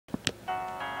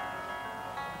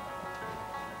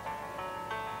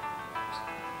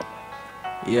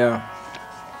Yeah.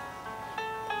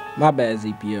 My bad,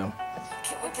 ZPO.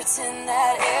 Can we pretend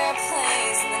that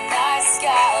airplanes in the night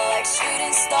sky like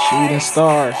shooting stars? Shooting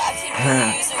stars. I can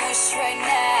really use a wish right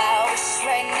now, wish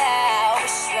right now,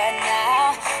 wish right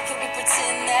now. Can we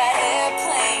pretend that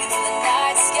airplanes in the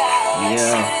night sky like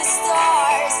shooting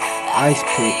stars? I can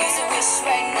really use a wish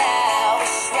right now,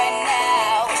 wish right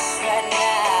now, wish right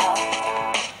now.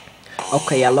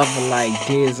 Okay, I love her like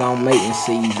this on mating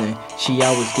season. She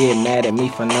always get mad at me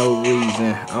for no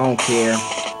reason. I don't care.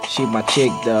 She my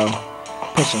chick though.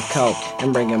 Pushing coke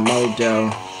and bringing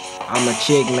mojo. I'm a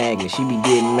chick magnet. She be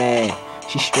getting mad.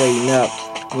 She straighten up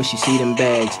when she see them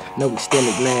bags. No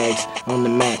extended mags on the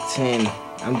Mac 10.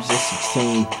 I'm just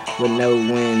 16 with no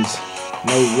wins,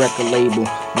 no record label,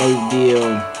 no deal.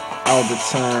 All the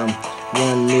time,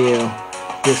 1 mil.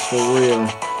 This for real.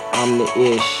 I'm the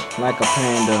ish like a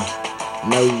panda.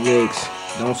 No licks,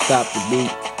 don't stop the beat,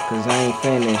 cause I ain't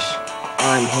finished.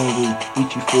 I'm hungry,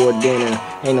 eat you for dinner,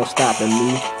 ain't no stopping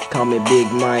me. Call me Big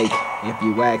Mike, if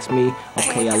you ask me.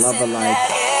 Okay, I love her like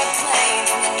airplanes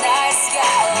in the night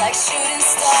sky like shooting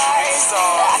stars.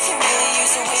 I can really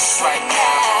use a wish right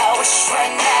now, wish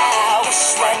right now,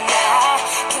 wish right now.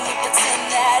 Can we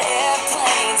pretend that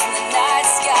airplanes in the night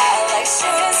sky like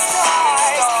shooting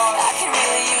stars? I can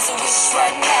really use a wish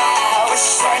right now,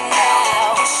 wish right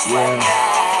now, wish right now.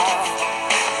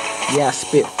 Yeah, I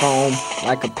spit foam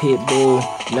like a pit bull,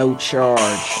 no charge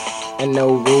and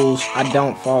no rules, I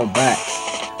don't fall back.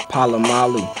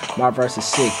 Palomalu, my verse is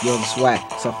sick, yours is whack,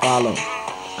 so follow.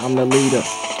 I'm the leader,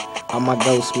 I'm my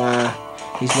ghost mind.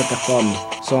 He's looking for me,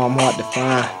 so I'm hard to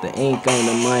find. The ink on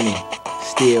the money,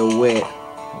 still wet.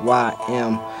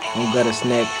 YM on Gutter's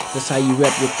neck, that's how you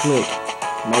rep your clique.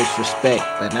 Most respect,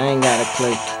 but I ain't got a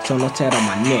click, so no tat on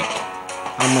my neck.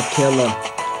 I'm a killer,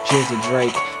 Jizzy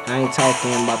Drake. I ain't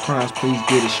talking about crimes, please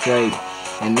get it straight.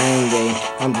 And name day,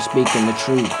 I'm just speaking the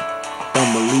truth.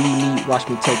 Don't believe me, watch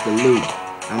me take the loot.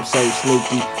 I'm so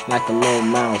sneaky, like a little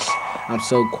mouse. I'm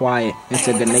so quiet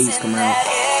until grenades come out.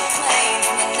 Airplanes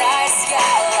in the night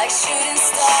sky like shooting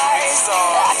stars.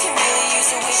 I can really use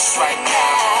a wish right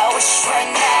now, wish right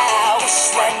now,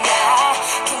 wish right now.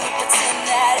 Can we pretend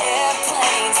that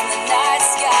airplanes in the night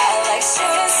sky like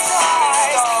shooting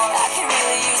stars? I can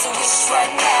really use a wish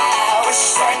right now,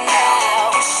 wish right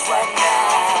now, wish right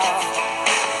now.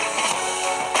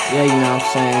 Yeah, you know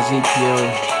what I'm saying, ZPO,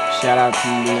 shout out to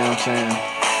you, you know what I'm saying.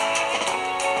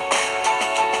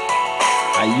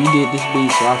 You did this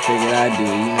beat, so I figured I'd do it,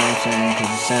 you know what I'm saying,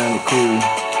 because it sounded cool.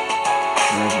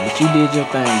 But you did your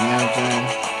thing, you know what I'm saying.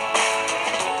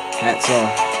 Hats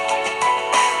off.